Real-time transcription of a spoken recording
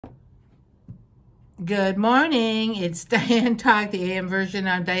Good morning. It's Diane Talk, the AM version.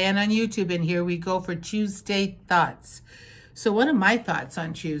 I'm Diane on YouTube, and here we go for Tuesday thoughts. So one of my thoughts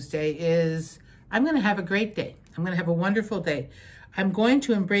on Tuesday is I'm going to have a great day. I'm going to have a wonderful day. I'm going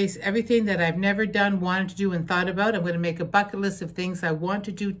to embrace everything that I've never done, wanted to do, and thought about. I'm going to make a bucket list of things I want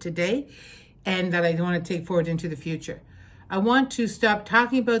to do today and that I want to take forward into the future. I want to stop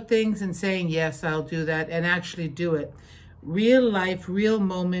talking about things and saying, yes, I'll do that, and actually do it. Real life, real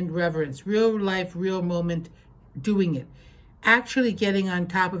moment reverence, real life, real moment doing it. Actually getting on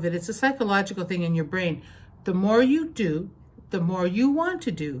top of it. It's a psychological thing in your brain. The more you do, the more you want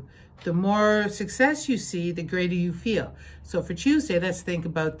to do. The more success you see, the greater you feel. So for Tuesday, let's think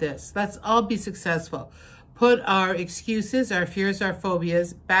about this. Let's all be successful. Put our excuses, our fears, our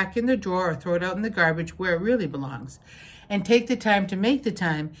phobias back in the drawer or throw it out in the garbage where it really belongs. And take the time to make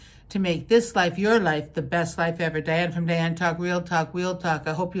this life, your life, the best life ever. Diane from Diane Talk, Real Talk, Wheel Talk.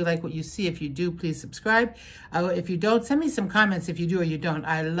 I hope you like what you see. If you do, please subscribe. If you don't, send me some comments if you do or you don't.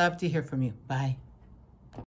 I love to hear from you. Bye.